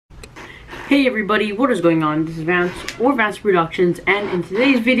Hey everybody, what is going on? This is Vance or Vance Productions, and in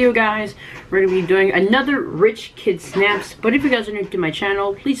today's video, guys, we're going to be doing another Rich Kid Snaps. But if you guys are new to my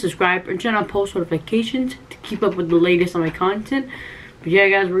channel, please subscribe and turn on post notifications to keep up with the latest on my content. But yeah,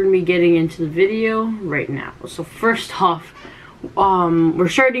 guys, we're going to be getting into the video right now. So first off, we're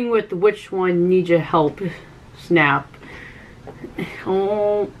starting with which one needs your help snap.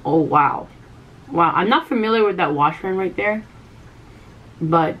 Oh wow. Wow, I'm not familiar with that wash brand right there.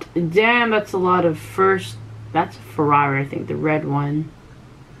 But damn, that's a lot of first. That's a Ferrari, I think, the red one.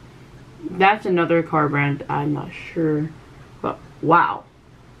 That's another car brand, I'm not sure. But wow.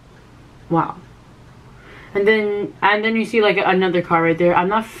 Wow. And then you see like another car right there. I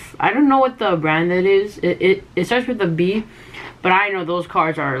don't know what the brand that is. It starts with a B, but I know those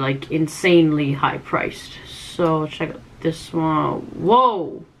cars are like insanely high priced. So check out this one.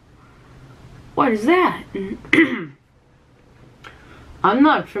 Whoa. What is that? I'm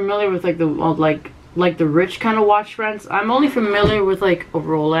not familiar with like the like the rich kind of watch brands. I'm only familiar with like a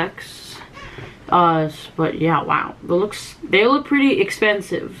Rolex. But yeah, wow. They look pretty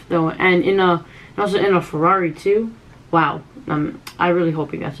expensive though, and also in a Ferrari too. Wow. I really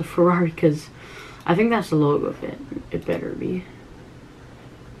hoping that's a Ferrari because I think that's the logo of it. It better be.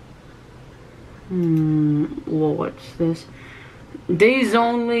 Well, what's this? Days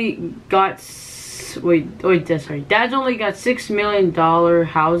only got. Sorry. Dad's only got $6 million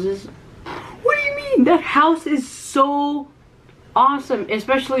houses. What do you mean? That house is so awesome,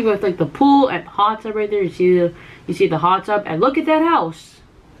 especially with like the pool and hot tub right there. You see the hot tub, and look at that house.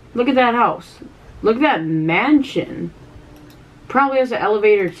 Look at that house. Look at that mansion. Probably has an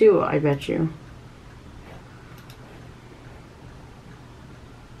elevator too, I bet you.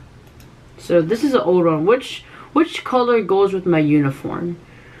 So this is an old one. Which color goes with my uniform?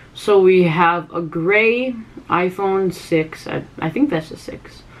 So we have a gray iPhone 6, I think that's a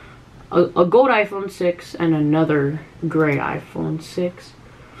 6. A gold iPhone 6 and another gray iPhone 6.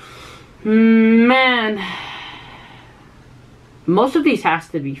 Man. Most of these has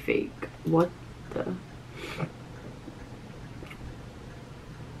to be fake. What the?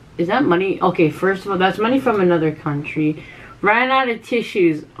 Is that money? Okay, first of all, that's money from another country. Ran out of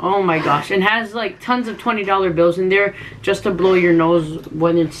tissues. Oh my gosh. And has like tons of $20 bills in there just to blow your nose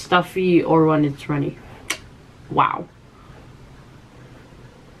when it's stuffy or when it's runny. Wow.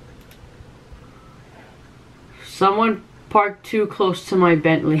 Someone parked too close to my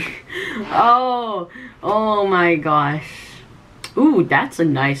Bentley. Oh my gosh. Ooh, that's a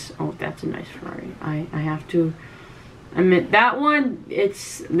nice Ferrari. I have to admit that one,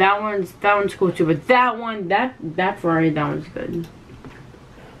 that one's cool too, but that Ferrari, that one's good.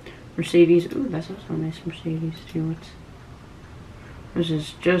 Mercedes, ooh, that's also a nice Mercedes too. This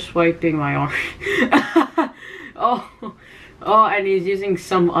is just wiping my arm. oh, and he's using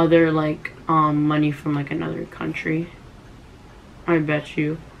some other like money from like another country. I bet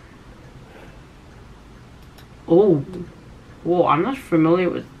you. Oh, whoa, I'm not familiar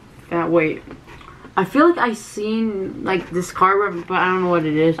with that. Wait. I feel like I seen like this car, but I don't know what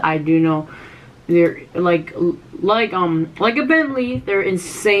it is. I do know they're like a Bentley. They're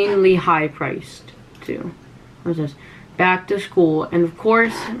insanely high priced too. What's this? Back to school, and of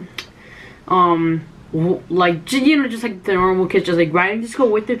course, like just like the normal kids, just like riding to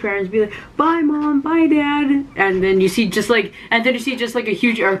school with their parents, be like, "Bye, mom, bye, dad," and then you see just like a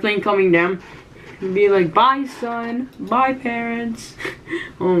huge airplane coming down. Be like, "Bye, son, bye, parents."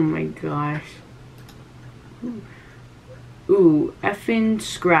 Oh my gosh. Ooh, effing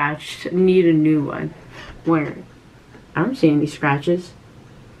scratched. Need a new one. Where? I don't see any scratches.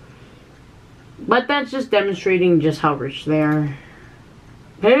 But that's just demonstrating just how rich they are.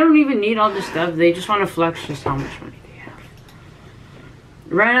 They don't even need all this stuff. They just want to flex just how much money they have.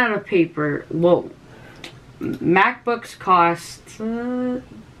 Ran out of paper. Whoa. MacBooks cost... the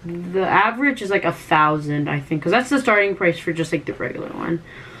average is like 1,000, I think. Because that's the starting price for just like the regular one.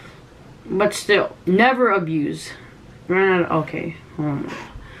 But still, never abuse. Ran out. Okay.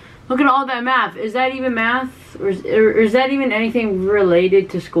 Look at all that math. Is that even math? Or is that even anything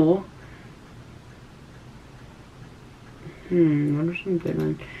related to school? What are some good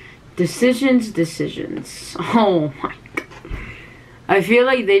ones? Decisions. Oh my god. I feel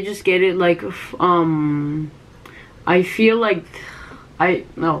like they just get it like, I feel like,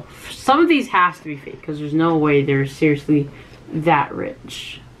 no. Some of these has to be fake because there's no way they're seriously that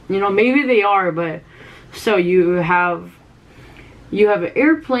rich. You know, maybe they are, but so you have an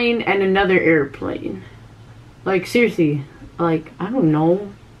airplane and another airplane. Like seriously, like I don't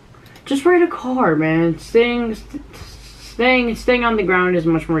know. Just ride a car, man. Staying on the ground is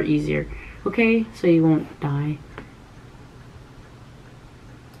much more easier. Okay, so you won't die.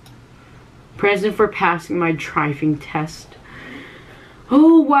 Present for passing my driving test.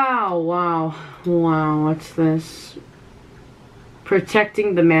 Oh, wow, wow, wow, what's this?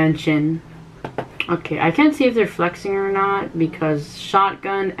 Protecting the mansion. Okay, I can't see if they're flexing or not because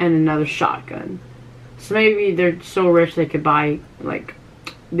shotgun and another shotgun. So maybe they're so rich they could buy, like,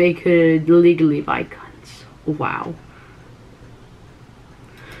 they could legally buy guns. Wow.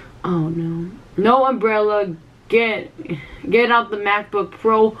 Oh no. No umbrella. Get out the MacBook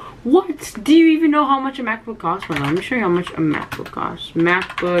Pro. What? Do you even know how much a MacBook costs? Hold on, let me show you how much a MacBook costs.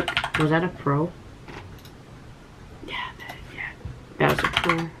 MacBook, was that a Pro? Yeah, that was a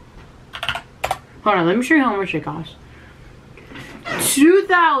Pro. Hold on, let me show you how much it costs.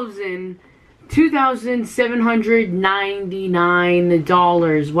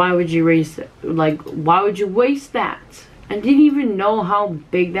 $2,799. Why would you waste why would you waste that? I didn't even know how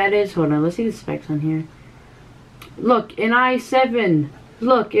big that is. Hold on, let's see the specs on here. Look, an i7.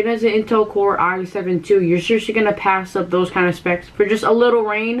 Look, it has an Intel Core i7 too. You're seriously gonna pass up those kind of specs for just a little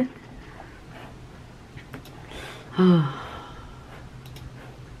rain?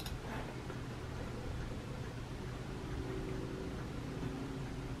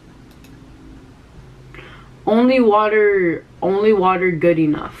 Only water good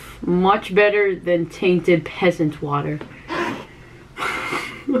enough. Much better than tainted peasant water.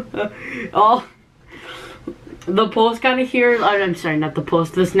 Oh, the post kind of here, I'm sorry, not the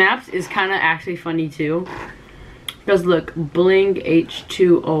post, the snaps is kind of actually funny too. Because look, Bling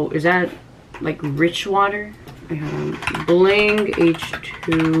H2O, is that like rich water? Bling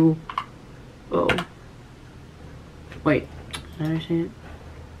H2O. Wait, did I understand it?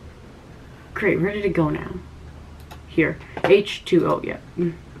 Great, where did it go now? Here, H2O, yeah.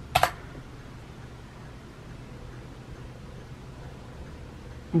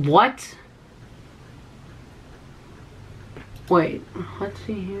 What? Wait, let's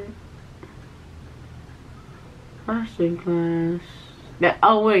see here. First in class. That,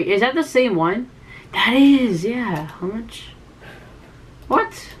 oh wait, is that the same one? That is, yeah. How much?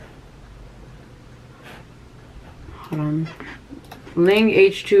 What? Hold on. Ling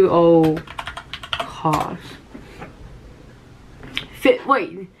H2O cost. Wait, what?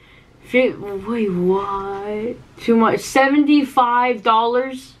 Too much. $75?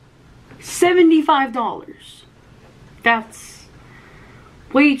 $75. That's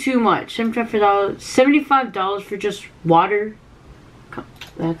way too much. $75 for just water?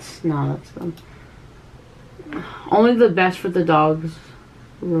 That's them. Only the best for the dogs.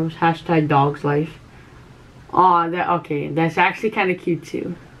 Hashtag dog's life. Aw, okay, that's actually kind of cute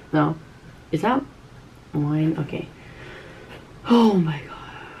too. No. Is that wine? Okay. Oh my god.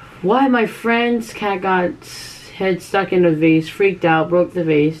 Why my friend's cat got head stuck in a vase, freaked out, broke the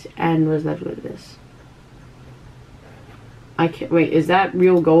vase, and was left with this. I can't wait, is that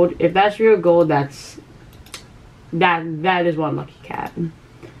real gold? If that's real gold, that is one lucky cat.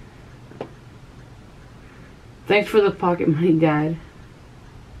 Thanks for the pocket money, Dad.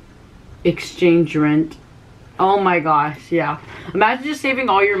 Exchange rent. Oh my gosh, yeah. Imagine just saving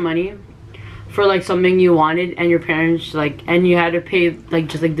all your money for like something you wanted and your parents and you had to pay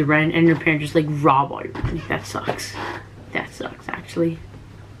just the rent and your parents just rob all your money. That sucks. That sucks actually.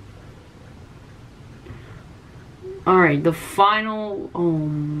 Alright, the final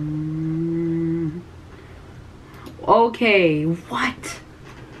okay, what?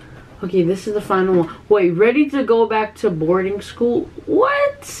 Okay, this is the final one. Wait, ready to go back to boarding school?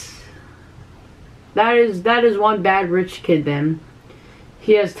 What? That is one bad rich kid then.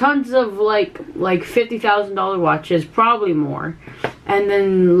 He has tons of like $50,000 watches, probably more. And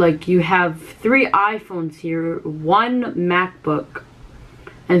then you have 3 iPhones here, 1 MacBook,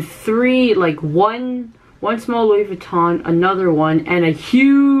 and 3 one small Louis Vuitton, another one, and a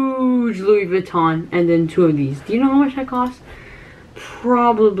huge Louis Vuitton, and then 2 of these. Do you know how much that costs?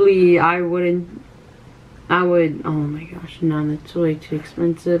 Probably I would, oh my gosh, no, that's way too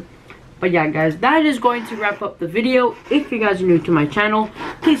expensive. But yeah, guys, that is going to wrap up the video. If you guys are new to my channel,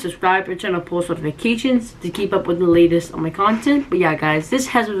 please subscribe and turn on post notifications to keep up with the latest on my content. But yeah, guys, this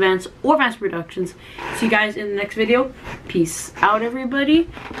has Advanced or Advanced Productions. See you guys in the next video. Peace out, everybody,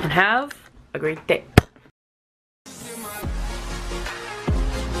 and have a great day.